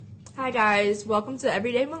Hi guys, welcome to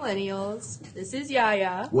Everyday Millennials. This is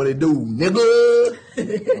Yaya. What it do, nigga?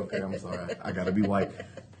 Okay, I'm sorry. I gotta be white.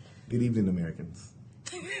 Good evening, Americans.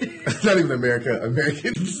 Not even America,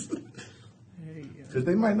 Americans. Because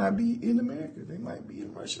they might not be in America. They might be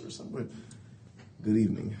in Russia or somewhere. Good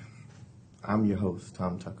evening. I'm your host,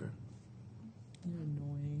 Tom Tucker. You're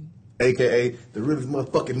annoying. AKA the realest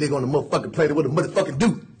motherfucking nigga on the motherfucking planet. What a motherfucking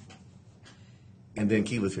do. And then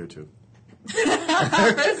Keela's here too.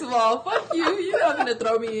 First of all, fuck you. You're not gonna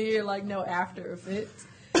throw me in here like no after effects.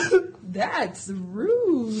 That's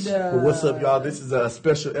rude. Well, what's up, y'all? This is a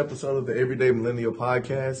special episode of the Everyday Millennial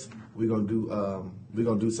Podcast. We're gonna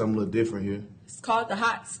do something a little different here. It's called the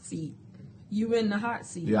hot seat. You in the hot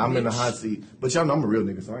seat. Yeah, I'm in the bitch. hot seat. But y'all know I'm a real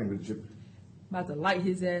nigga, so I ain't really tripping. About to light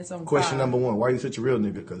his ass on Question fire. number one, why are you such a real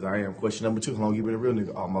nigga? Because I am. Question number two, how long you been a real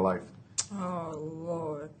nigga? All my life. Oh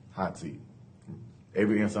Lord. Hot seat.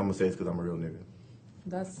 Every answer I'm going to say is because I'm a real nigga.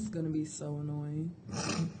 That's gonna be so annoying.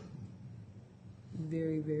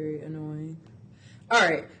 Very, very annoying.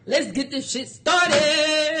 Alright, let's get this shit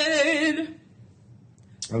started.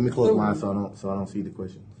 Let me close mine so I don't see the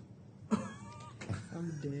questions. I'm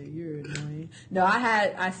dead. You're annoying. No,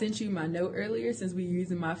 I sent you my note earlier since we were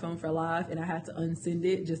using my phone for live, and I had to unsend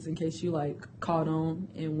it just in case you like caught on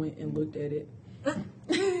and went and looked at it.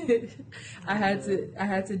 I had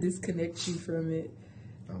to disconnect you from it.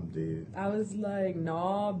 I'm dead. I was like,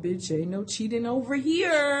 nah, bitch, ain't no cheating over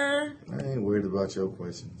here. I ain't worried about your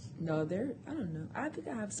questions. No, I don't know. I think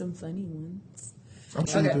I have some funny ones. I'm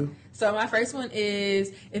sure you do. So my first one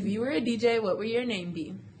is, if you were a DJ, what would your name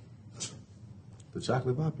be? The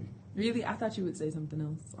Chocolate Poppy. Really? I thought you would say something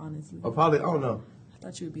else, honestly. Or probably, I don't know. I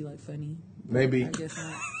thought you would be like funny. Maybe. I guess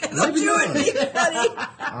not. Maybe not.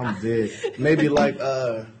 I'm dead. Maybe like,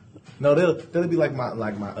 no, that'll be like my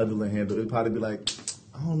other little handle. It'd probably be like,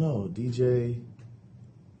 I don't know, DJ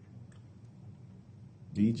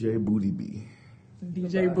Booty B.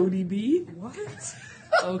 DJ Booty B? What?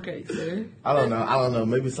 Okay, sir. I don't know.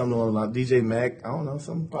 Maybe something along the line. DJ Mac. I don't know.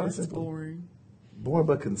 Something probably That's simple. boring. Boring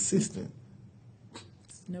but consistent.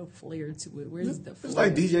 There's no flair to it. Where's the flair? It's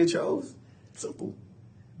like DJ chose. Simple.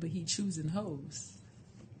 But he choosing hoes.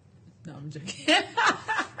 No, I'm joking.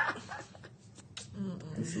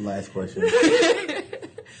 This is the last question.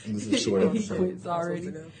 This is a short He episode. quits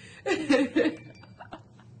already.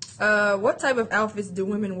 What type of outfits do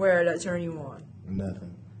women wear that turn you on?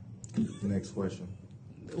 Nothing. Next question.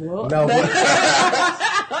 Well, No.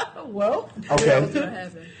 well, Okay. What's gonna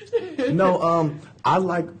happen? No. I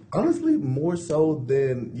like, honestly, more so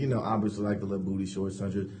than, obviously like the little booty shorts,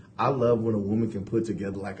 hundred. I love when a woman can put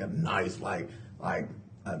together like a nice, like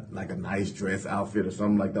a nice dress outfit or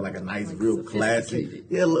something like that, like a nice, Like real classy,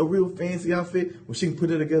 sophisticated. a real fancy outfit. When she can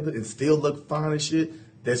put it together and still look fine and shit,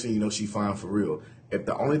 that's when you know she fine for real. If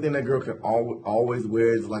the only thing that girl can always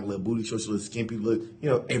wear is like little booty shorts, little skimpy look,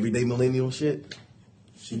 everyday millennial shit,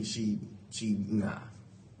 she nah.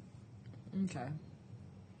 okay.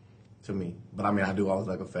 To me. But I mean, I do always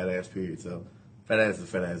like a fat ass, period. So fat ass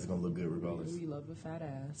is gonna look good regardless. We love a fat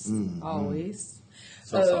ass. Mm, Always.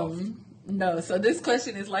 So soft. No, so this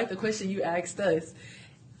question is like the question you asked us.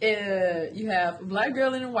 You have a black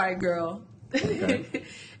girl and a white girl. Okay.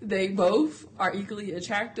 They both are equally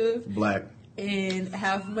attractive Black. and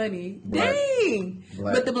have money. Black. Dang!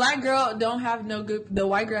 Black. But the black girl don't have no good. The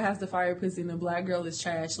white girl has the fire pussy, and the black girl is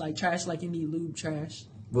trash like you need lube trash.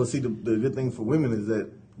 Well, see, the good thing for women is that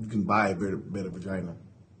you can buy a better vagina.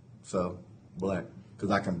 So, black. Because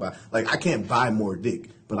I can't buy more dick,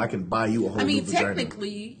 but I can buy you a whole new vagina.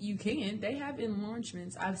 Technically, you can. They have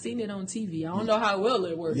enlargements. I've seen it on TV. I don't know how well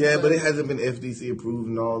it works. Yeah, but it hasn't been FDC approved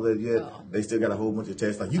and all that yet. Oh. They still got a whole bunch of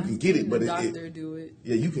tests. Like, you can get it, but the doctor do it.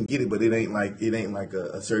 Yeah, you can get it, but it ain't like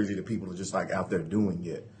a surgery that people are just like out there doing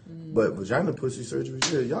yet. But vagina pussy surgery,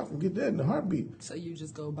 yeah, y'all can get that in a heartbeat. So you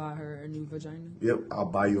just go buy her a new vagina? Yep, I'll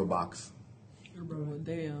buy you a box. Bro,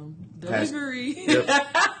 damn. Pass- Delivery.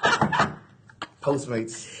 Yep.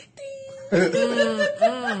 Postmates.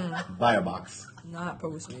 Buy a box. Not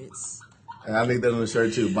Postmates. And I need that on the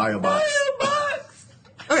shirt too. Buy a box. box.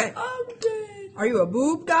 Okay. I'm dead. Are you a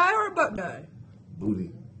boob guy or a butt guy?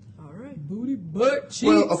 Booty. All right. Booty butt cheeks.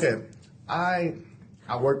 Well, okay. I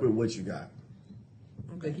work with what you got.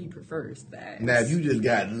 But he prefers that. Now, if you just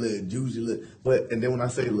got a little juicy and then when I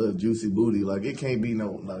say little juicy booty, like it can't be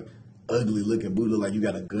no like ugly looking booty, like you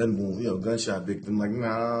got a gun wound, gunshot victim. Like,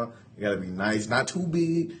 nah, you gotta be nice, not too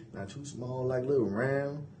big, not too small, like little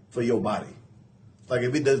round for your body. Like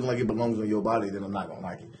if it doesn't like it belongs on your body, then I'm not gonna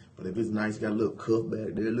like it. But if it's nice, got a little cuff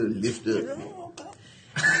back there, a little lift up.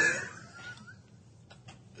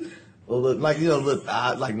 Or look, like, little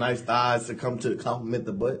thighs, like nice thighs to come to compliment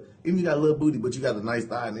the butt. Even you got a little booty, but you got a nice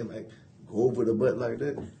thigh, and they like go over the butt like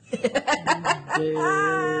that.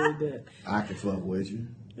 Dead. I can fuck with you.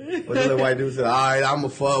 What the little white dude said, all right, I'm going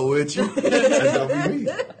to fuck with you. That's going to be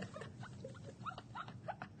me.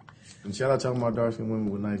 And shout out to all my dark-skinned women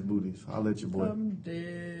with nice booties. I'll let your boy. I'm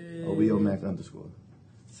dead. OBOMac _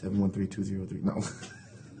 713-203. No.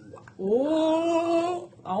 Oh,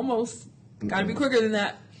 almost. Gotta be quicker than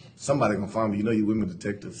that. Somebody gonna find me. You know you women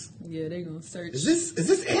detectives. Yeah, they gonna search. Is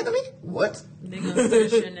this Anthony? What? They gonna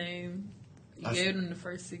search your name. You gave them the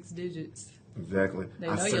first 6 digits. Exactly. They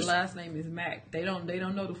know your last name is Mac. They don't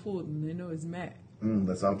know the full name. They know it's Mac.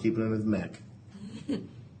 That's why I'm keeping it as Mac.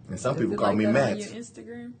 And some Is people it call like me that Matt. on your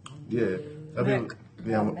Instagram? Yeah. Some Mac.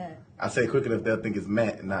 people, yeah. Mac. I say it quick enough they'll think it's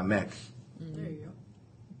Matt and not Mac. There you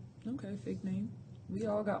go. Okay, fake name. We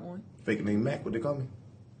all got one. Fake name Mac, what they call me?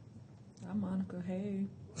 I'm Monica. Hey.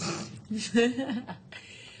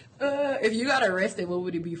 If you got arrested, what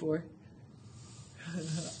would it be for?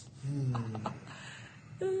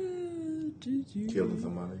 Killing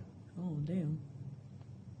somebody. Oh, damn.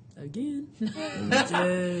 Again.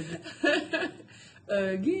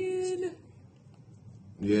 Again.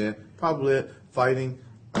 Yeah, probably fighting.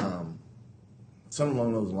 Something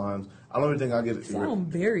along those lines. I don't even think I get. Sound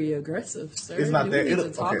very aggressive, sir. It's not Do that. we need It'll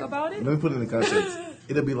to talk okay, about it? Let me put it in the context.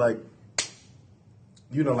 It'll be like,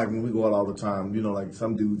 like when we go out all the time, like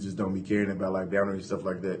some dudes just don't be caring about like downer and stuff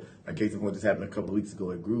like that. Like case in point, this happened a couple of weeks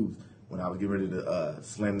ago at Grooves when I was getting ready to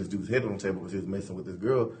slam this dude's head on the table because he was messing with this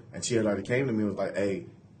girl, and she had already came to me and was like, "Hey,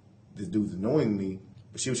 this dude's annoying me,"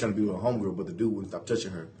 but she was trying to be with her homegirl, but the dude wouldn't stop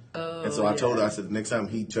touching her. And so I told her, I said, the next time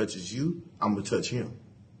he touches you, I'm gonna touch him.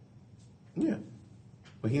 Yeah,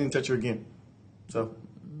 but he didn't touch her again. So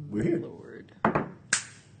we're here. Lord.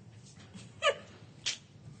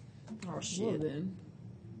 Oh, shit. Well then.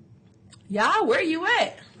 Yeah, where you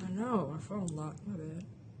at? I know, my phone locked. My bad.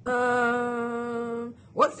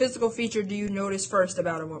 What physical feature do you notice first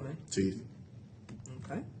about a woman? Teeth.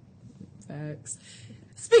 Okay. Facts.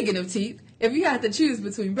 Speaking of teeth, if you had to choose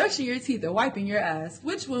between brushing your teeth or wiping your ass,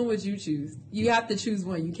 which one would you choose? You have to choose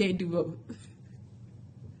one. You can't do both.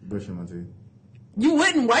 Brushing my teeth. You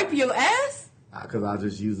wouldn't wipe your ass? Because I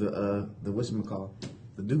just use the whatchamacallit,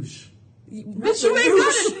 the douche. Bitch, you ain't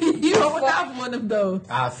got it. You don't have one of those.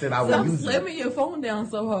 I said I would Stop use it. slamming your phone down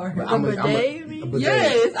so hard. But I'm a bidet.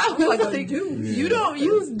 Yes, I was Like a like, douche. you don't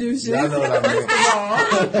use douches. Yeah, I know what I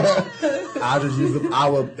mean. I'll just use them. I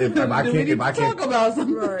will if I Do we can't need to talk about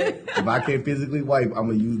something? Right. if I can't physically wipe, I'm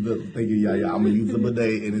gonna use the thank you, yeah. I'm gonna use the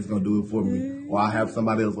bidet and it's gonna do it for me. Or I have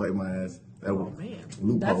somebody else wipe my ass. That will man. That's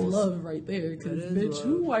loopholes. love right there. Because, That is bitch, love.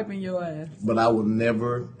 who wiping your ass? But I will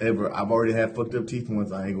never ever. I've already had fucked up teeth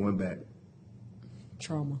once. I ain't going back.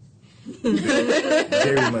 Trauma.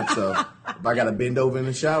 Very much so. If I gotta bend over in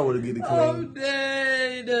the shower to get it clean,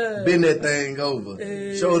 dead. bend that thing over.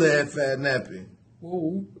 Show that fat nappy.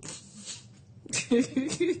 Whoa.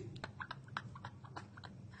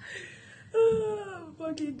 I'm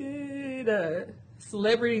fucking dead.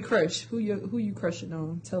 Celebrity crush. Who you crushing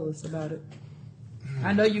on? Tell us about it.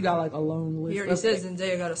 I know you got like a long list. He already says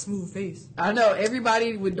Zendaya got a smooth face. I know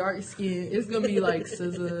everybody with dark skin. It's gonna be like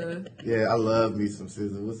SZA. Yeah, I love me some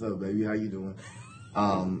scissor. What's up, baby? How you doing?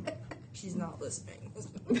 She's not listening.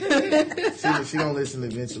 She gonna listen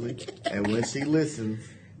eventually, and when she listens,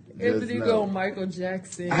 just Anthony know. go Michael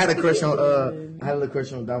Jackson. I had a crush on I had a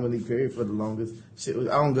crush on Dominique Perry for the longest. I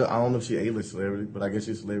don't know if she A-list celebrity, but I guess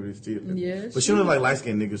she's a celebrity still. Yeah, but she don't look like light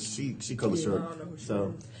skinned niggas. She color Yeah, short. I don't know who she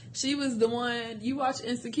So She was the one. You watch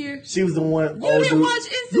Insecure? she was the one. You didn't watch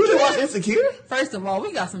You didn't watch Insecure? Insecure? First of all,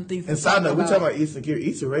 we got some things to And talk side note, we about. talking about Insecure.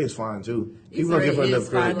 Issa Rae is fine too. Issa People don't give her Rae enough is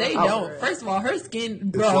fine. credit. They don't. First of all, her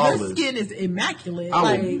skin, bro, her flawless. skin is immaculate. I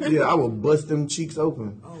Like, would bust them cheeks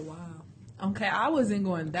open. Oh wow. okay, I wasn't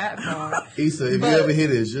going that far. Issa, if But- you ever hear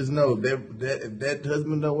this, just know if that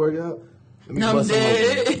husband don't work out, let me I'm bust him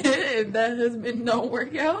dead. open. If that husband don't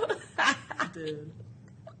work out. Dude.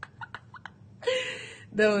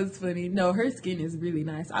 That was funny. No, her skin is really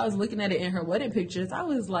nice. I was looking at it in her wedding pictures. I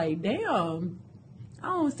was like, damn, I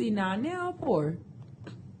don't see nail pore.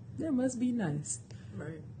 That must be nice.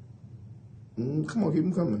 Right. Come on, keep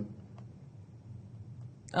them coming.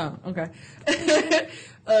 Oh, okay.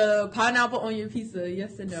 Pineapple on your pizza,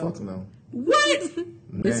 yes or no? Fuck no. What? Nasty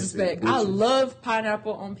Disrespect. I bitches. love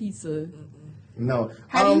pineapple on pizza. No.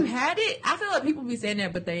 Have you had it? I feel like people be saying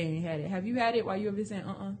that, but they ain't had it. Have you had it while you ever saying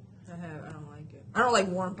I don't like it. I don't like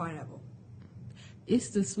warm pineapple. It's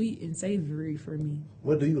the sweet and savory for me.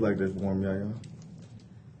 What do you like that's warm, Yaya?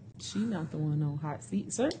 She not the one on hot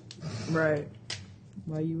seat, sir. Right.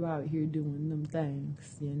 Why you out here doing them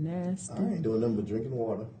things? You nasty. I ain't doing nothing but drinking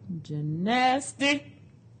water. Gymnastic.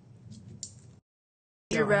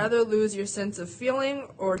 Would you rather lose your sense of feeling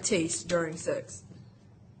or taste during sex?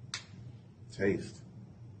 Taste.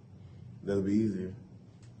 That'll be easier.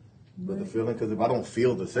 But the feeling, because if I don't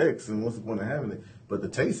feel the sex, then what's the point of having it? But the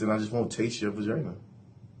taste, and I just won't taste your vagina.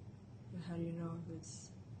 How do you know if it's...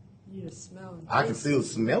 You just smell and I can taste. still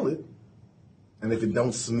smell it. And if it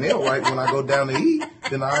don't smell right when I go down to eat,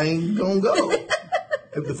 then I ain't gonna go.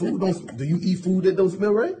 If the food don't... Do you eat food that don't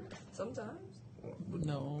smell right? Sometimes.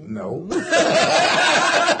 No. No. There's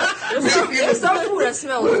some food that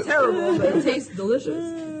smells terrible, but it tastes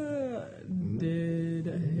delicious. Dead.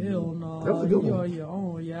 Hell no. That was a good You one. on your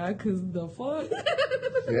own, yeah, because the fuck? Yeah,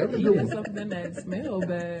 that's a You good got one. something that smell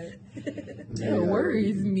bad. Yeah. That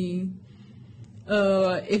worries me.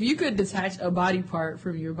 If you could detach a body part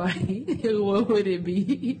from your body, what would it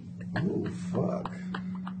be? Oh, fuck.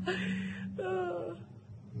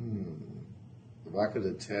 If I could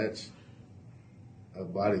attach a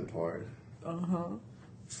body part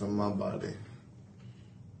from my body.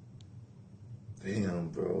 Damn,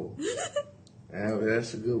 bro.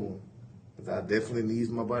 That's a good one. 'Cause I definitely need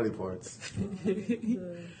my body parts.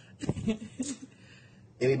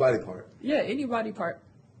 Any body part. Yeah, any body part.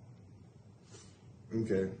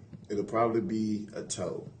 Okay. It'll probably be a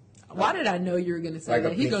toe. Why did I know you were gonna say Like a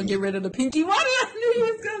that? He gonna pinky. get rid of the pinky. Why did I knew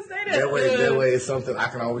you was gonna say that? That way it's something I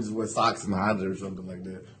can always just wear socks and hide it or something like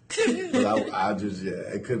that. But I just, yeah,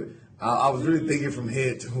 it could. I was really thinking from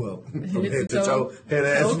head to head to toe, head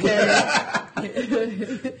ass. Okay.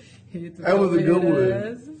 That was a good one.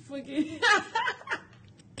 one.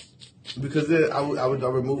 Because then I would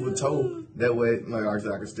remove a toe. That way, like I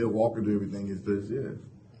said, I could still walk and do everything. It's just, yeah.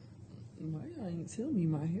 Why y'all ain't tell me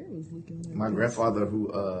my hair was looking like My this? grandfather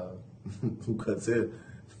who cuts hair,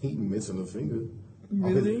 he missing a finger.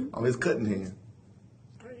 Really? On his cutting hand.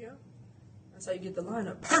 There you go. That's how you get the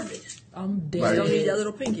lineup. Perfect. I'm dead. Right. You don't need that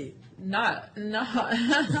little pinky. Not.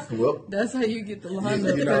 Well, That's how you get the you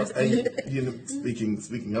lineup. know, person. you know,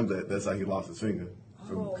 speaking of that, that's how he lost his finger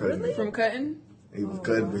from Oh, cutting. really? From cutting? He was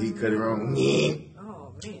cutting, but he cut it wrong.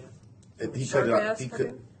 Oh, man. He cut Sharp it out. ass He cut.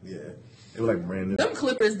 cutting? Yeah, it was like brand new. Them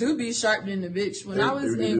clippers do be sharp than the bitch. When They- I was they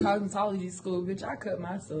really in do. cosmetology school, bitch, I cut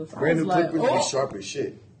myself. I Brand was new like, clippers be oh, sharp as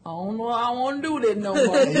shit. I don't know. I want to do that no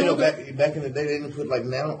more. And you know, back in the day, they didn't put like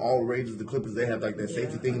now all razors, the clippers, they have like that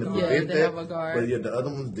safety thing to Yeah, prevent they that. have a guard. But yeah, the other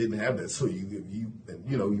ones didn't have that. So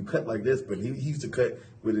you cut like this, but he used to cut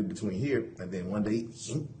with it between here, and then one day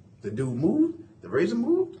the dude moved, the razor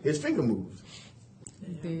moved, his finger moved.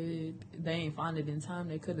 they ain't find it in time.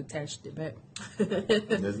 They could have attached it back.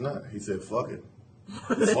 And it's not. He said, "Fuck it,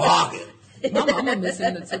 fuck it." My mama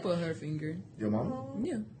missing the tip of her finger. Your mama?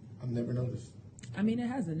 Yeah. I've never noticed. I mean, it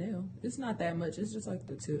has a nail. It's not that much. It's just like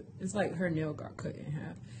the tip. It's like her nail got cut in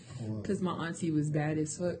half. Because my auntie was bad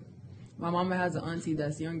as fuck. My mama has an auntie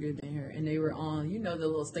that's younger than her. And they were on, the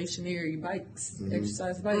little stationary bikes,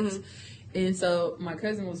 exercise bikes. And so my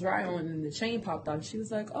cousin was riding one and the chain popped off. She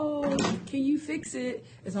was like, oh, can you fix it?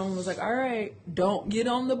 And someone was like, all right, don't get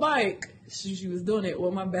on the bike. She was doing it.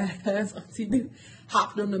 What my badass auntie did,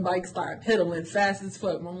 hopped on the bike, started pedaling fast as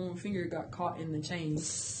fuck. My mama's finger got caught in the chain.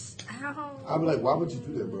 Ow. I'd be like, why would you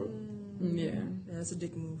do that, bro? Yeah. Yeah, that's a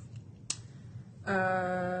dick move.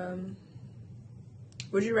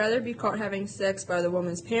 Would you rather be caught having sex by the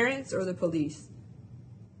woman's parents or the police?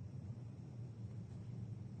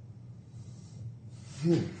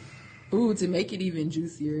 Ooh, to make it even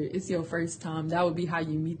juicier, it's your first time. That would be how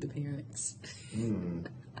you meet the parents.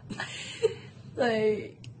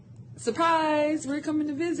 Like, surprise, we're coming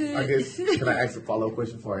to visit. I guess, can I ask a follow-up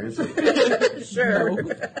question before I answer? Sure.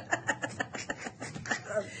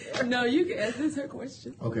 No, you can ask this her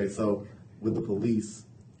question. Okay, so with the police,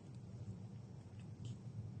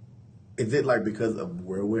 is it like because of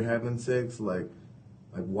where we're having sex? Like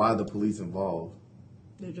why the police involved?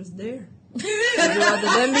 They're just there. Would you rather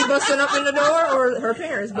them be busting up in the door or her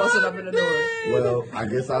parents busting up in the door? Well, I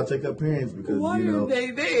guess I'll take her parents because, Why are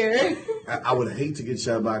they there? I would hate to get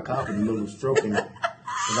shot by a cop in the middle of stroking. And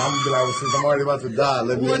I'm gonna be like, since I'm already about to die,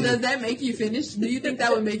 let me. Well, does that make you finish? Do you think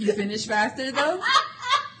that would make you finish faster though?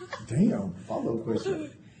 Damn, follow-up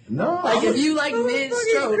question. No. Like if you like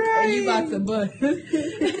mid-stroke and you about to bust,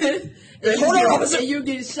 and you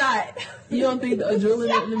get shot, you don't think the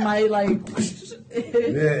adrenaline might like?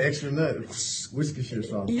 Yeah, extra nut. Whiskey shit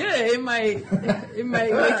song. Yeah, it might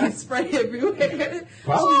make it spray everywhere.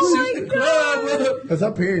 Probably. Shoot the club up. Because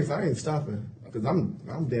her parents, I ain't stopping. Because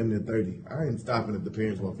I'm damn near 30. I ain't stopping if the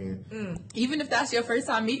parents walk in. Even if that's your first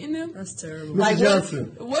time meeting them? That's terrible. Mr. Like,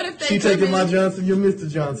 Johnson. What if they She come taking in- my Johnson, you're Mr.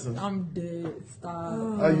 Johnson. I'm dead.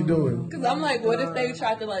 Stop. How you doing? Because I'm like, what if they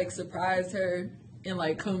tried to, like, surprise her and,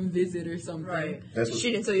 like, come visit or something? Right. That's what-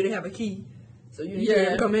 She didn't tell you to have a key. So you didn't Yeah. get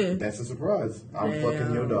her to come in. That's a surprise. I'm Damn.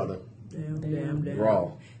 fucking your daughter. Damn.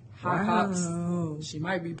 Raw. Hot hops. Wow. She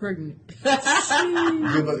might be pregnant.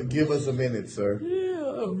 Give us a minute, sir. Yeah.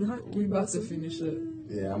 We about to finish up.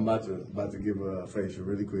 Yeah, I'm about to give her a facial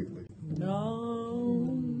really quickly.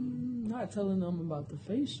 No. Not telling them about the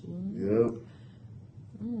facial. Yep.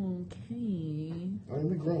 Okay. I mean,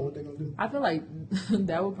 they grown. What they gonna do? I feel like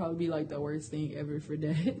that would probably be like the worst thing ever for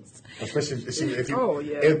dads. Especially if he, Oh,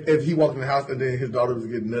 yeah. if he walked in the house and then his daughter was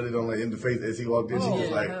getting nutted on, like, in the face as he walked in, she was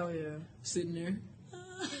yeah. like, Hell yeah. Sitting there.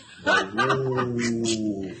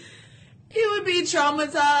 "Ooh." He would be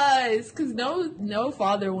traumatized because no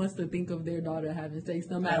father wants to think of their daughter having sex,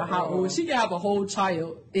 no matter how old. She can have a whole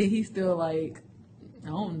child and he's still like, I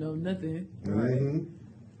don't know nothing. Mhm.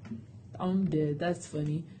 I'm dead. That's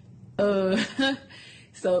funny. So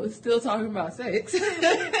still talking about sex.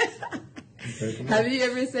 Okay, come on. Have you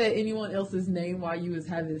ever said anyone else's name while you was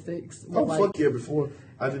having sex? Oh, Like, fuck yeah, before.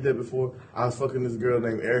 I did that before. I was fucking this girl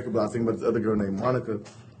named Erica, but I was thinking about this other girl named Monica.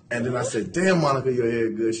 And then I said, damn, Monica, your hair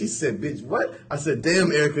good. She said, bitch, what? I said,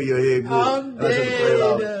 damn, Erica, your hair good. I'm And I tried to play it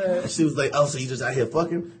off. dead. And she was like, oh, so you just out here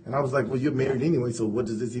fucking? And I was like, well, you're married anyway, so what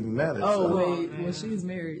does this even matter? Oh, So- wait. Well, she's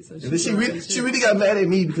married. So And then she really got mad at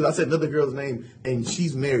me because I said another girl's name and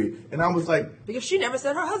she's married. And I was like, Because she never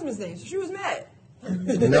said her husband's name, so she was mad.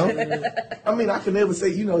 no. I mean, I could never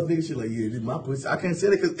say, nigga shit like, yeah, this is my pussy. I can't say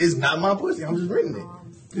that because it's not my pussy. I'm just renting it.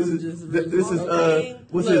 This is,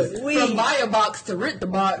 what's Look, this? from buy a box to rent the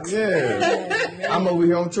box. Yeah. I'm over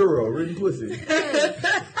here on Turo, renting pussy.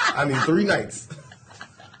 I need 3 nights.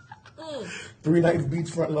 3 nights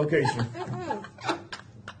beachfront location.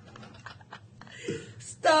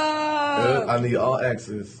 Stop. I need all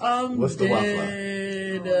access. What's the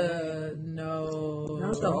Wi-Fi? dead. No.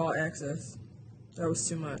 Not the all access. That was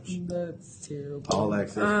too much. That's terrible. All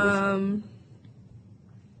access.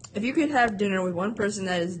 If you could have dinner with one person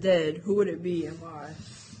that is dead, who would it be and why?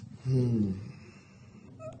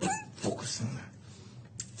 Focus on that.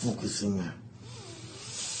 Focus on that.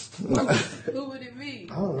 Who would it be?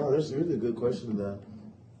 I don't know. That's really a good question, though.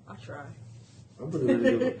 I'll try. I'm pretty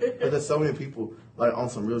really good. But there's so many people, like, on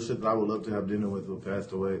some real shit that I would love to have dinner with who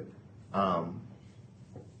passed away.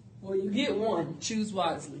 Well, you get one. Choose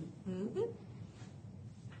wisely.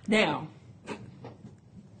 Now.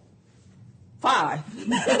 5.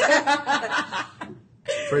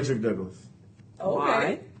 Frederick Douglass.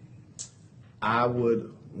 Okay. I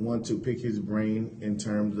would want to pick his brain in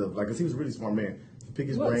terms of, like, 'cause he was a really smart man. Pick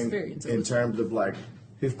his He was brain very in intelligent. terms of, like,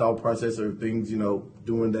 his thought process of things,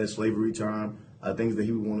 during that slavery time, things that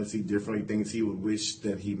he would want to see differently, things he would wish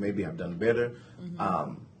that he maybe have done better,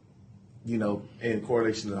 in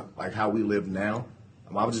correlation to, like, how we live now.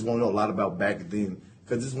 I just want to know a lot about back then.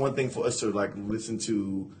 Because it's one thing for us to, like, listen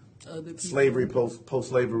to Other people. slavery,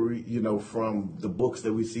 post-slavery, from the books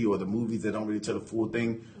that we see or the movies that don't really tell the full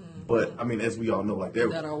thing. But, I mean, as we all know, like,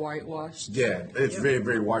 That are whitewashed. yeah, it's very,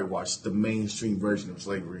 very whitewashed. The mainstream version of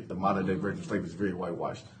slavery, the modern day version of slavery is very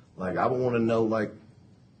whitewashed. Like, I would want to know, like,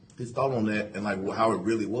 his thought on that and, like, how it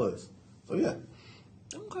really was. So, yeah.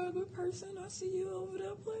 Okay, good person. I see you over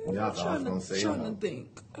there playing. Yeah, I thought I was gonna say, trying to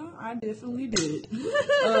think. I definitely did.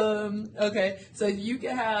 Okay, so if you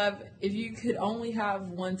could only have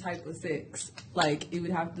one type of sex, like it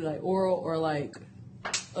would have to be like oral or like,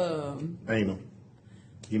 Anal.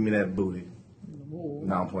 Give me that booty.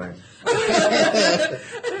 No, I'm playing.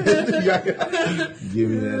 Give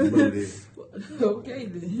me that booty. Okay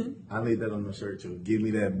then. I need that on the shirt, too. Give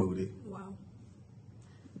me that booty. Wow.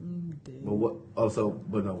 But what?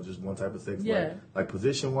 But no, just one type of sex. Yeah. Like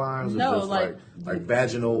position wise, or No, just like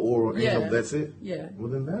vaginal, oral, Yeah. anal. That's it. Yeah. Well,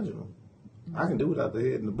 then vaginal. I can do without the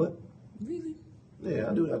head and the butt. Really? Yeah,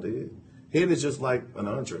 I do without the head. Head is just like an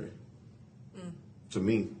entree. To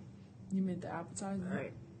me, You meant the appetizer? All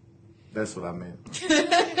right. that's what I meant.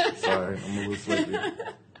 Sorry, I'm a little sleepy.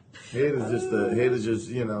 Head is just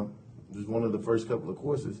just one of the first couple of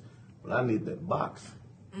courses. But I need that box.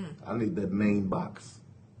 I need that main box.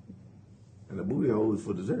 And the booty hole is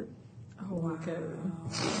for dessert. Oh, okay.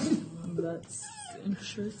 That's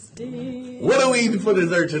interesting. What are we eating for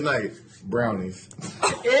dessert tonight? Brownies.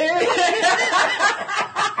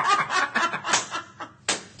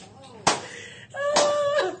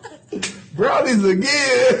 Brownies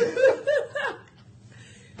again.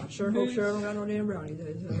 I sure hope Cheryl don't got no damn brownie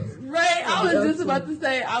days. Right? I was just about to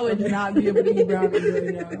say I would not be able to eat brownies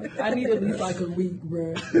right now. I need at least like a week,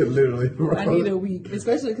 bro. Literally, bro. I need a week,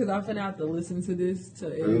 especially because I'm finna have to listen to this to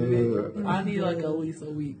edit it. I need like at least a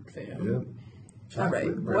week, fam. Yep. All right.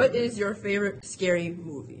 Chocolate What brownie. is your favorite scary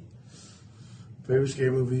movie? Favorite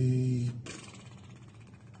scary movie?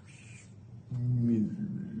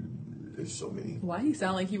 There's so many. Why he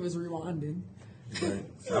sound like he was rewinding? Right?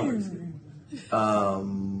 Sound like scary.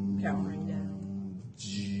 Powering down.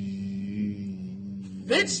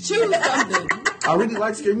 Bitch, choose something. I really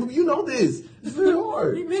like scary movies. You know this. It's very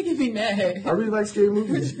hard. You making me mad. I really like scary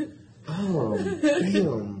movies. Oh,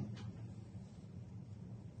 damn.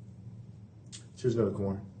 Cheers, got a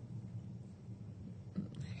corn.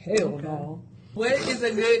 Hell no. What is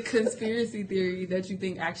a good conspiracy theory that you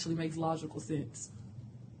think actually makes logical sense?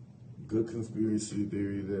 Good conspiracy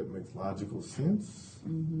theory that makes logical sense.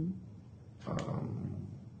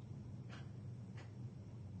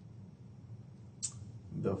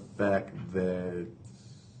 The fact that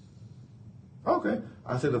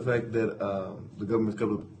I said the fact that the government's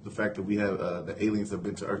covered the fact that we have the aliens have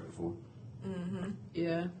been to Earth before.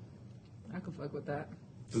 Yeah, I can fuck with that.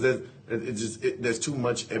 Because there's too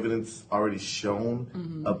much evidence already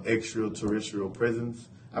shown of extraterrestrial presence.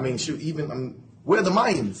 I mean, shoot, even where are the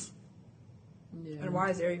Mayans? Yeah. And why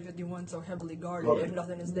is Area 51 so heavily guarded if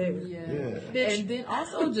nothing is there? Yeah. And then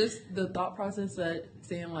also just the thought process that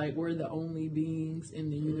saying like we're the only beings in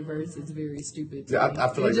the universe is very stupid. To me. I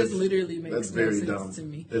feel like it just that's- literally makes that's no very sense dumb to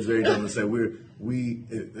me. That's very dumb to say we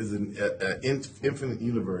is an infinite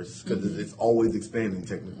universe because it's always expanding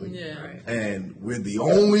technically. Yeah. Right. And we're the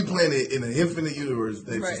only planet in an infinite universe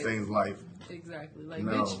that Right. sustains life. Exactly. Like,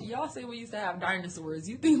 No. bitch, y'all say we used to have dinosaurs.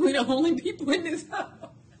 You think we're the only people in this house?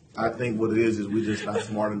 I think what it is we're just not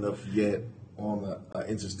smart enough yet on an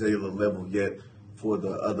interstellar level yet for the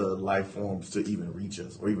other life forms to even reach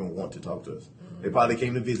us or even want to talk to us. They probably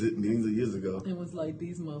came to visit millions of years ago. It was like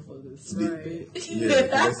these motherfuckers stupid. Yeah,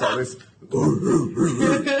 that's all this.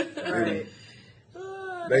 Right.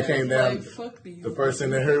 They came down. Like, fuck these. The first thing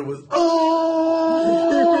they heard was,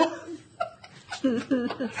 "Oh!"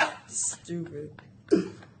 Stupid.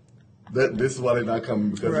 This is why they're not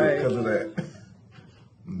coming because Right. because of that.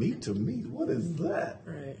 Meat to meat, what is that?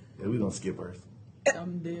 Right. Yeah, we gonna skip Earth.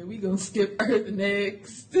 I'm dead. We gonna skip Earth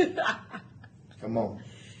next. Come on.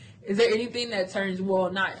 Is there anything that turns?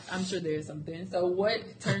 Well, not. I'm sure there's something. So,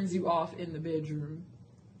 what turns you off in the bedroom?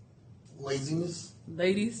 Laziness.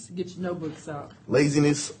 Ladies, get your notebooks out.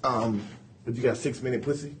 Laziness. If you got 6-minute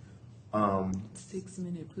pussy.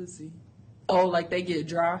 6-minute pussy. Oh, like they get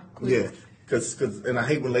dry quick? Yeah. Cause, and I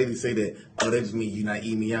hate when ladies say that, oh, that just means you not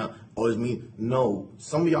eating me out. Or it's me. No.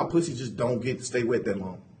 Some of y'all pussy just don't get to stay wet that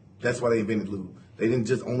long. That's why they invented lube. They didn't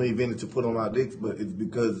just only invent it to put on our dicks, but it's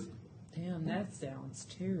because, Damn, that sounds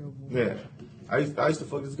terrible. yeah. I used to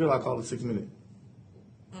fuck this girl, I called her 6 minutes.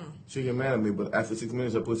 She get mad at me, but after 6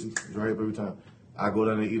 minutes, her pussy dry up every time. I go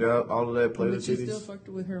down and eat out, all of that, play the But you still titties. fucked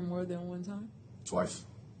with her more than one time? Twice.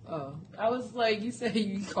 Oh, I was like, you said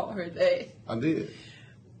you called her that. I did.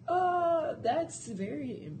 That's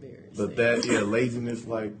very embarrassing. But that, yeah, laziness,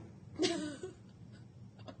 like,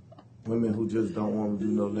 women who just don't want to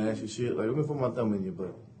do no nasty shit. Like, let me put my thumb in your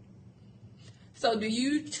butt. So do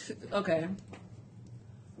you? Okay.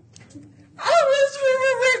 I wish we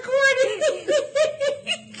were recording.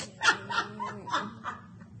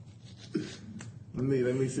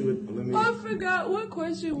 Let me see what. I forgot what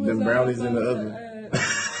question was. Them I brownies in the supposed oven. to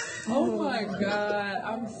ask? Oh my god,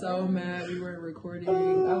 I'm so mad we weren't recording. I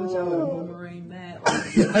wish I would have boomeranged that.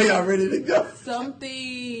 Y'all ready to go?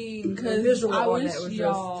 Something, The because visual I on wish that was just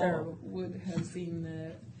y'all terrible. would have seen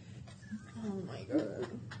that. Oh my god.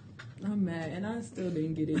 I'm mad, and I still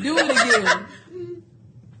didn't get it. Do it again.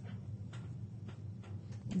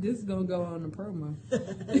 This is gonna go on the promo.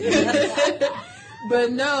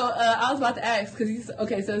 But no, I was about to ask because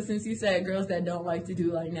okay. So since you said girls that don't like to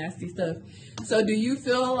do like nasty stuff, so do you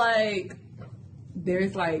feel like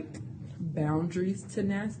there's like boundaries to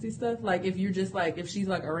nasty stuff? Like if you're just like if she's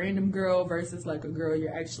like a random girl versus like a girl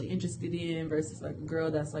you're actually interested in versus like a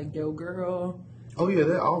girl that's like yo girl. Oh yeah,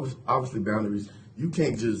 there are obviously boundaries. You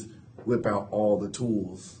can't just whip out all the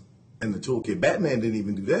tools in the toolkit. Batman didn't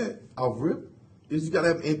even do that. Off rip. You just gotta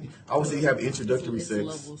have. I would say you have introductory It's sex.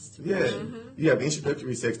 levels to Yeah, it. you have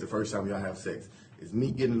introductory sex the first time y'all have sex. It's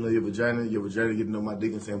me getting to know your vagina getting to know my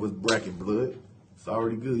dick and saying what's bracket blood. It's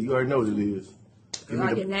already good. You already know what it is. Give I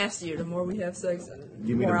me get the, nastier the more we have sex.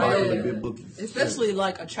 give me the more I bottle am. of the big bookies. Especially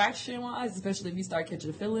like attraction wise, especially if you start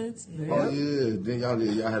catching feelings. Oh yeah, then y'all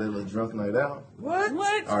had a little drunk night out. What?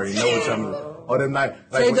 What? I already know what y'all mean. Or them night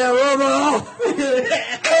like Take when- that rubber off.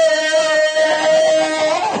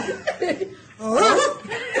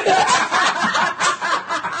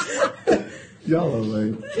 Y'all are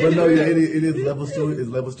lame. But no, yeah, it is levels to it. It's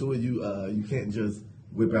levels to it. You can't just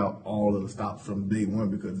whip out all of the stops from day one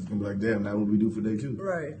because it's gonna be like, damn, that's what we do for day two.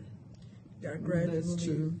 Right. Gotta grab That's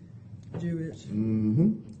true. Jewish.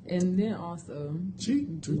 Mm-hmm. And then also,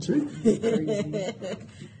 Cheat to cheat. crazy.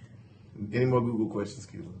 Any more Google questions,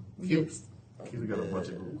 Keela? Yes. Keela got a bunch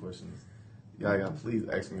of Google questions. Y'all, please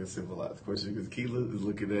ask me a civilized question because Keela is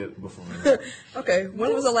looking at before me. Okay,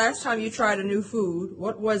 when was the last time you tried a new food?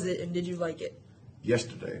 What was it, and did you like it?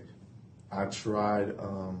 Yesterday, I tried.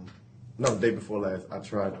 No, the day before last, I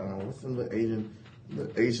tried. What's some of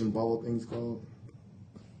the Asian ball things called?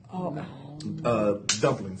 Oh,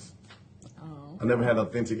 Dumplings. oh. I never had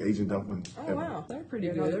authentic Asian dumplings. Oh ever. wow, They're pretty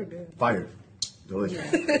Yeah, good. no, they're good. Fire,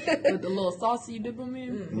 delicious. With the little sauce you dip them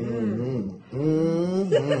in. Mm-hmm.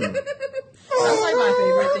 Mm-hmm. That's like my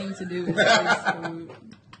favorite thing to do with taste food.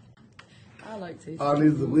 I like tasting All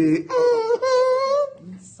these food. weird.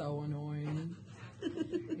 It's so annoying.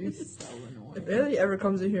 It's so If annoying. Ellie ever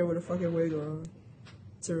comes in here with a fucking wig on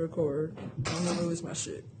to record, I'm gonna lose my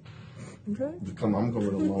shit. Okay? Come on, I'm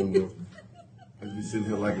coming along with. I be sitting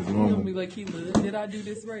here like it's You're gonna normal. be like, Keela, did I do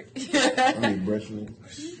this right? I need brushing.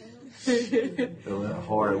 That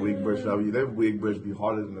hard wig brush. That wig brush be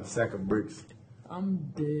harder than a sack of bricks. I'm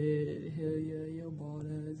dead. Hell yeah, your bald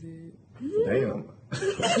ass is. Damn.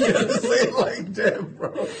 You gotta say it like that,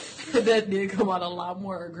 bro. That did come out a lot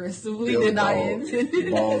more aggressively Yo, than I bald-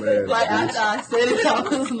 intended. bald ass Like bitch. after I said it, I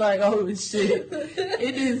was like, "Oh shit!"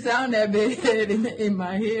 It didn't sound that bad in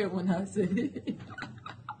my head when I said it.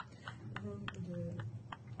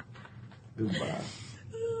 Goodbye.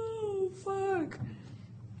 Oh fuck!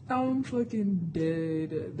 I'm fucking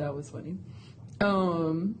dead. That was funny.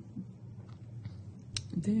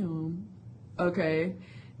 Damn. Okay.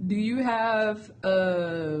 Do you have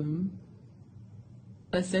a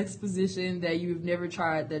sex position that you've never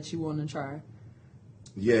tried that you want to try?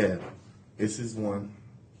 Yeah, this is one.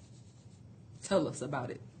 Tell us about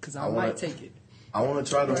it, cause I I wanna- might take it. I want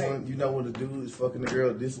to try the Right. one. You know what the dude is fucking the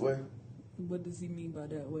girl this way? What does he mean by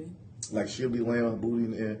that way? Like she'll be laying her booty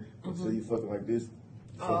in the air, so you fucking like this.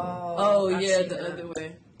 Oh I've yeah, seen the that. other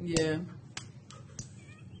way. Yeah.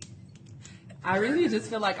 I really just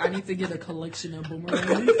feel like I need to get a collection of boomerangs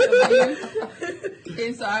of you.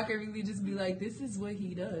 And so I can really just be like, this is what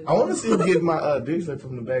he does. I want to see if getting my dick sucked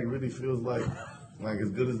from the back really feels like as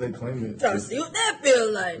good as they claim it. Trying to see what that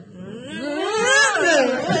feels like.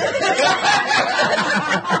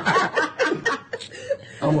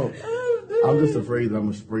 I'm just afraid that I'm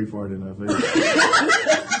a spray fart in her face.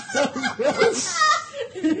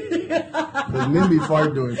 Because men be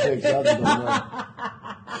fart during sex, I just don't know.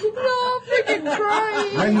 No, I'm freaking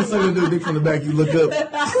crying. Now you sucking the dick from the back, you look up.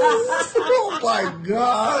 Oh my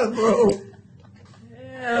god, bro.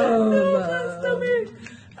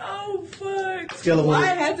 Oh fuck! Scale of Why one.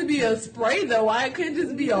 it had to be a spray though? Why it couldn't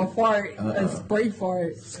just be a fart, a spray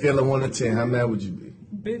fart? Scale of 1 to 10, how mad would you be?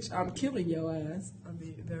 Bitch, I'm killing your ass. I'd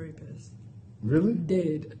be very pissed. Really?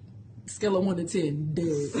 Dead. Scale of 1 to 10, dead.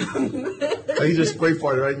 Like you just spray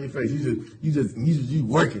farted right in your face. You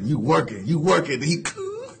working. He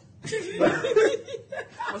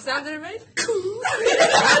What sound did it make?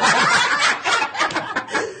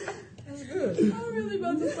 That's good. I'm really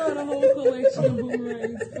about to start a whole collection of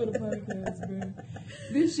boomerangs for the podcast, bro.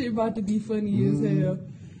 This shit about to be funny as hell.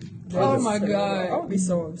 Oh my I god. would be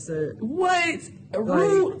so upset. What?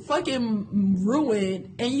 Fucking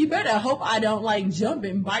ruined. And you better hope I don't like jump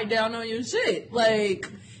and bite down on your shit. Like,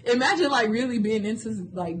 imagine like really being into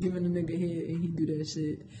like giving a nigga head and he do that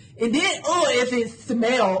shit. And then, if it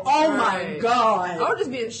smell, oh my Right. god. I would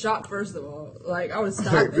just be in shock first of all. Like I would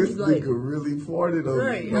stop like and this just be like, nigga really farted on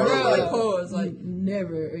right, me. I would Bruh. like pause, like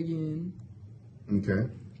Never again. Okay.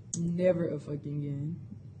 Never a fucking again.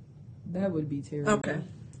 That would be terrible. okay,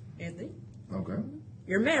 Anthony, Okay.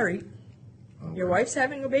 you're married. Okay. Your wife's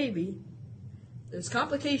having a baby. There's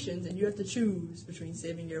complications, and you have to choose between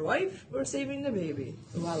saving your wife or saving the baby.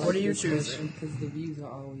 Ooh, I like What are you this choosing? Because the views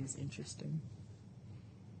are always interesting.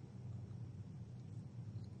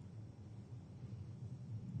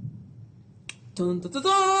 Dun, dun, dun,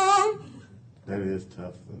 dun. That is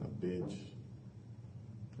tough than a bitch.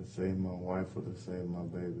 To save my wife or to save my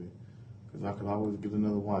baby. Because I could always get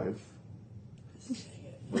another wife.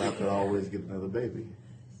 But I could always get another baby.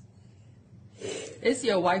 It's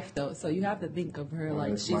your wife though, so you have to think of her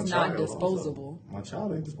like It's my she's not child also. disposable. My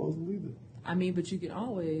child ain't disposable either. I mean, but you can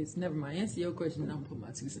always never mind. Answer your question, and I'm gonna put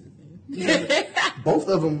my 2 cents in. Both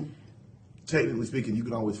of them, technically speaking, you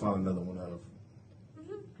can always find another one out of.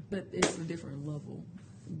 But it's a different level.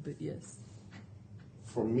 But yes,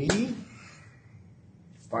 For me,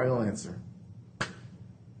 final answer.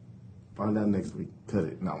 Find out next week. Cut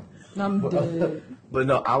it. No. I'm dead. But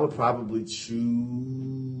no, I would probably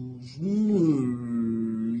choose.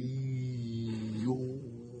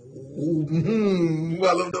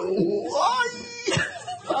 I don't know why.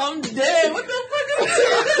 I'm dead. What the fuck is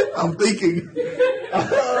that? I'm thinking.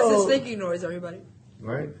 That's his thinking noise, everybody.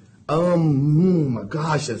 Right? My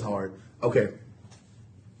gosh, that's hard. Okay.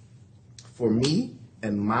 For me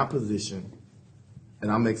and my position, and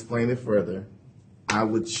I'm gonna explain it further, I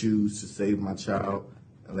would choose to save my child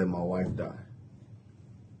and let my wife die.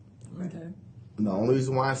 Okay. And the only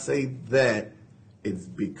reason why I say that is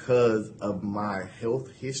because of my health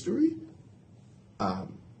history.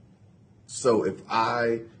 So if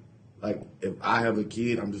I have a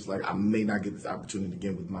kid, I'm just like, I may not get this opportunity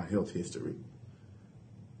again with my health history.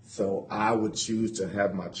 So I would choose to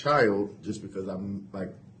have my child just because I'm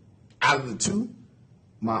like, out of the two,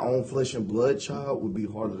 my own flesh and blood child would be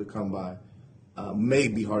harder to come by. May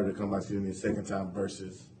be harder to come by to me a second time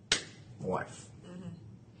versus my wife.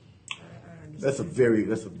 That's a very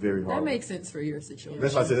hard That one. makes sense for your situation.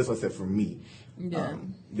 That's why I said for me. Yeah.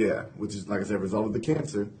 Yeah, which is, like I said, a result of the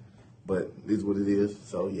cancer, but it is what it is.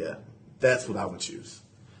 So, yeah, that's what I would choose.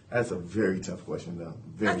 That's a very tough question, though.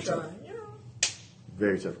 Very I tough. try, you know.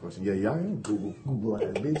 Very tough question. Yeah, y'all ain't Google ass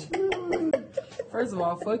bitch. First of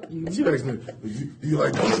all, fuck you. She asked me, do you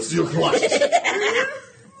like donuts? You're clutch.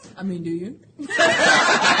 I mean, do you?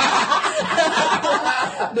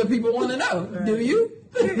 The people want to know. Right. Do you?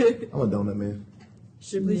 I'm a donut man.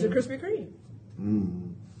 Shipley's a Krispy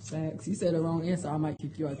Kreme. Facts. You said the wrong answer. I might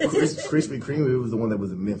kick you out. Krispy Kreme, it was the one that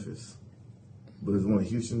was in Memphis. But it's the one in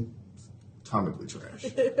Houston, atomically trash.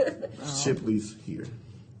 Shipley's here.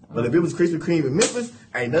 But if it was Krispy Kreme in Memphis,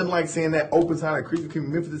 ain't nothing like saying that open time at Krispy Kreme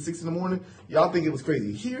in Memphis at 6 in the morning. Y'all think it was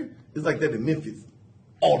crazy. Here, it's like that in Memphis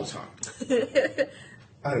all the time.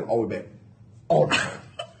 I had it all the way back. All the time.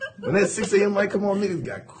 When that 6 a.m. light come on, niggas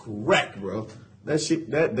got cracked, bro. That shit,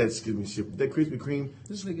 that Krispy Kreme.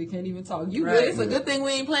 This nigga can't even talk. You Right. good? It's a good thing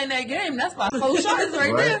we ain't playing that game. That's my 4 shots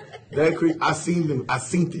right there.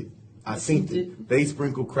 I seen it. They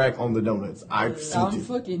sprinkle crack on the donuts. I've seen I'm it.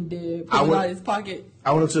 fucking dead. I Put it went- out his pocket.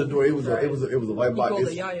 I went up to the door. It was a white box. called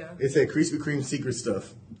it Yaya. It said Krispy Kreme secret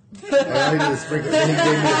stuff. And I needed to sprinkle. And he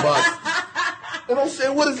gave me a box. And I said,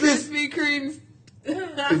 "What is this?" Krispy Kremes.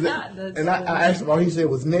 And I asked him. All he said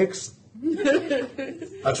was next.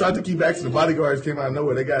 I tried to keep asking. The bodyguards came out of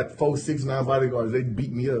nowhere. They got 4, 6, 9 bodyguards. They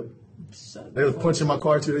beat me up. They was punching my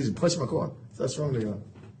car too. They just punched my car. So that's wrong they are.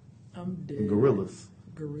 I'm dead. Gorillas.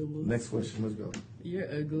 Gorillas. Next question. Let's go. You're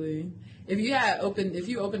ugly. If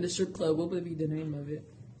you opened a strip club, what would be the name of it?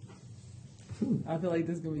 I feel like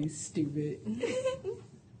this is gonna be stupid.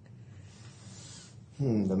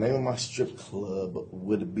 The name of my strip club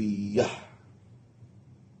would be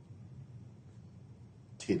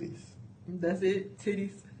Titties. That's it.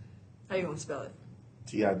 Titties. How you gonna spell it?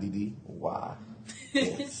 TIDDY.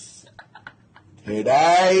 Yes.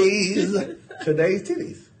 Today's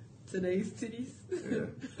titties. Today's titties. Yeah.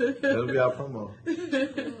 That'll be our promo.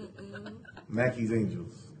 Mackey's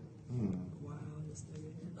Angels. Wow, this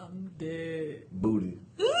nigga. I'm dead. Booty.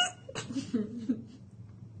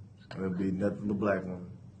 It'll be nothing but black woman.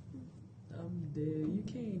 I'm dead. You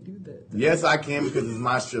can't do that. Yes, I can because it's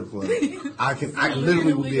my strip club. I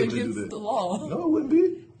literally would be able to do against that. the law. No, it wouldn't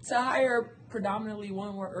be. To hire predominantly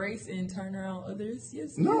one race and turn around others?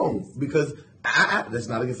 Yes. No, yes. because that's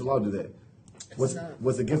not against the law to do that.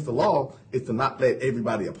 What's against the law is to not let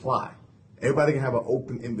everybody apply. Everybody can have an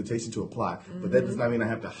open invitation to apply, but that does not mean I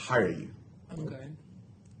have to hire you. Okay.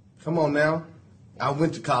 Come on now. I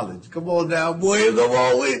went to college. Come on now, boy. Come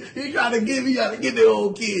on with it. You gotta get the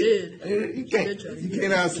old kid. You can't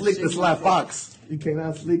outslick the sly fox. You can't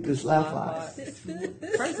outslick the sly fox.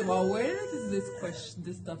 First of all, where does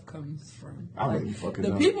this stuff comes from? I don't even fucking the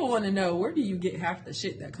know. people want to know, where do you get half the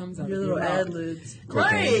shit that comes out Your of your little mouth? ad libs.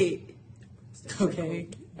 Right.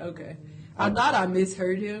 Okay. I thought I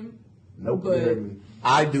misheard him. Nope. But- You heard me.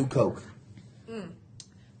 I do coke.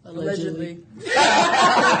 Allegedly.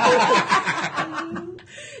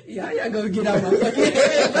 Y'all go get out my fucking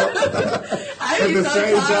head. I At be the so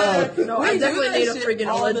same tired. time. No, We I do definitely that need a shit freaking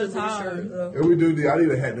all the allegedly time. shirt. though. And we do. I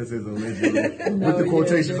need a hat that says allegedly with the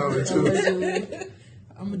quotations on it too. Allegedly.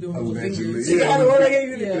 I'm gonna do them with Allegedly. fingers. Yeah.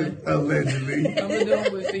 Yeah. Allegedly. I'm gonna do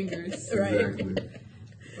them with fingers. Exactly.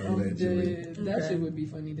 Allegedly. That shit would be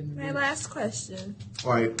funny to me. My last question.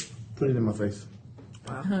 All right, put it in my face.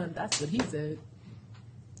 That's what he said.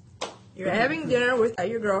 You're having dinner at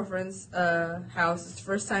your girlfriend's house. It's the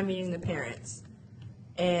first time meeting the parents.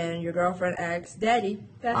 and your girlfriend asks, "Daddy,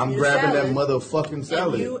 pass I'm me the grabbing salad." that motherfucking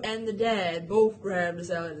salad. And you and the dad both grab the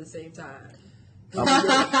salad at the same time.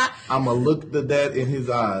 I'm gonna look the dad in his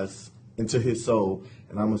eyes, into his soul,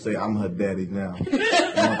 and I'm gonna say, I'm her daddy now. I'm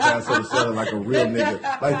gonna pass her the salad like a real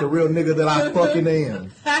nigga. Like the real nigga that I fucking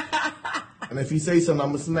am. And if he say something,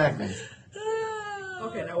 I'm gonna smack him.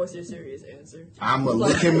 Okay, now what's your serious answer? I'm gonna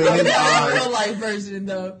look him in his Real eyes. life version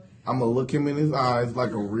though. I'm gonna look him in his eyes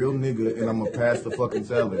like a real nigga, and I'm gonna pass the fucking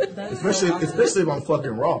salad. Especially if I'm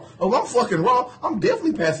fucking raw. Oh, if I'm fucking raw, I'm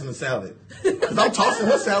definitely passing the salad. Because I'm tossing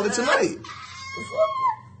her salad tonight.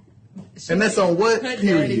 And that's on what Her daddy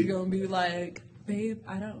period? gonna be like, baby,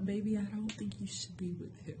 I don't think you should be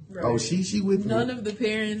with him. Right. Oh, she with me. None of the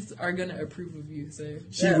parents are gonna approve of you, sir.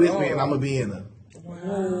 She with me, and I'm gonna be in her.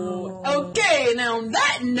 Wow. Okay, now on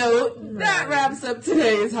that note, that wraps up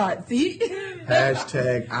today's hot seat.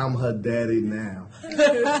 Hashtag I'm her daddy now.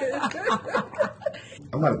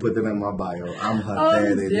 I'm about to put that in my bio. I'm her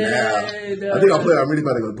daddy dead. now. I think I'm really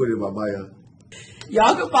about to put it in my bio.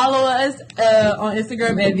 Y'all can follow us on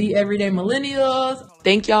Instagram at The Everyday Millennials.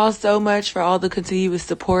 Thank y'all so much for all the continuous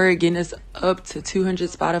support, getting us up to 200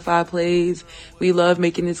 Spotify plays. We love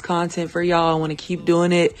making this content for y'all. I want to keep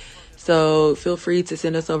doing it. So feel free to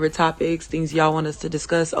send us over topics, things y'all want us to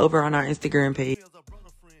discuss over on our Instagram page.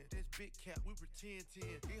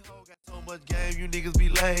 Much game, you niggas be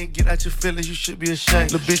lame. Get out your feelings, you should be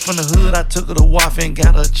ashamed. Little bitch from the hood, I took her to wife and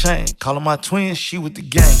got her a chain. Call her my twin, she with the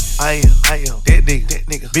gang. I am that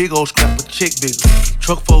nigga. Big old scrapper, chick bigger.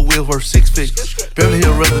 Truck 4 wheels worth 6 figures. Beverly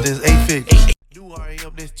Hill residence 8 figures. New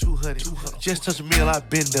R.A.M. that's 200. Just touch a meal, I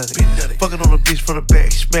been done it. Fucking on a bitch from the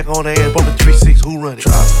back, smack on her ass, bumpin' 3-6, who run it?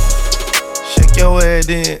 Drop. Shake your ass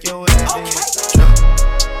then. Drop.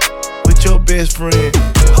 With your best friend.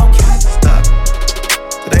 Stop.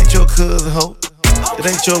 It ain't your cousin, ho. It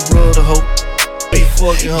ain't your brother, ho. Be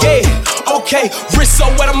fucking ho. Yeah, okay, wrist so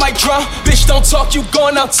wet I might drown. Bitch, don't talk, you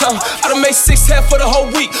going out town. I done made 6 half for the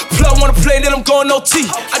whole week. Plug wanna play, then I'm going OT.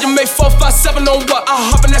 I just made 4, 5, 7 on what? I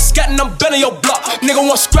hop in that scat and I'm bending your block. Nigga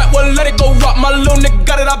want scrap, well let it go rock. My little nigga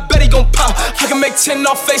got it, I bet he gon' pop. I can make 10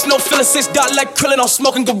 off face, no feeling 6 dot like Krillin, I'm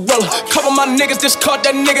smoking gorilla. Couple my niggas just caught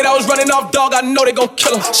that nigga that was running off dog, I know they gon'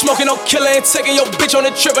 kill him. Smoking no killer and taking your bitch on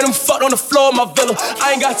the trip and them fucked on the floor of my villa.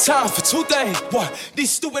 I ain't got time for 2 things. What?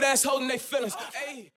 These stupid ass holding they feelings. Ayy.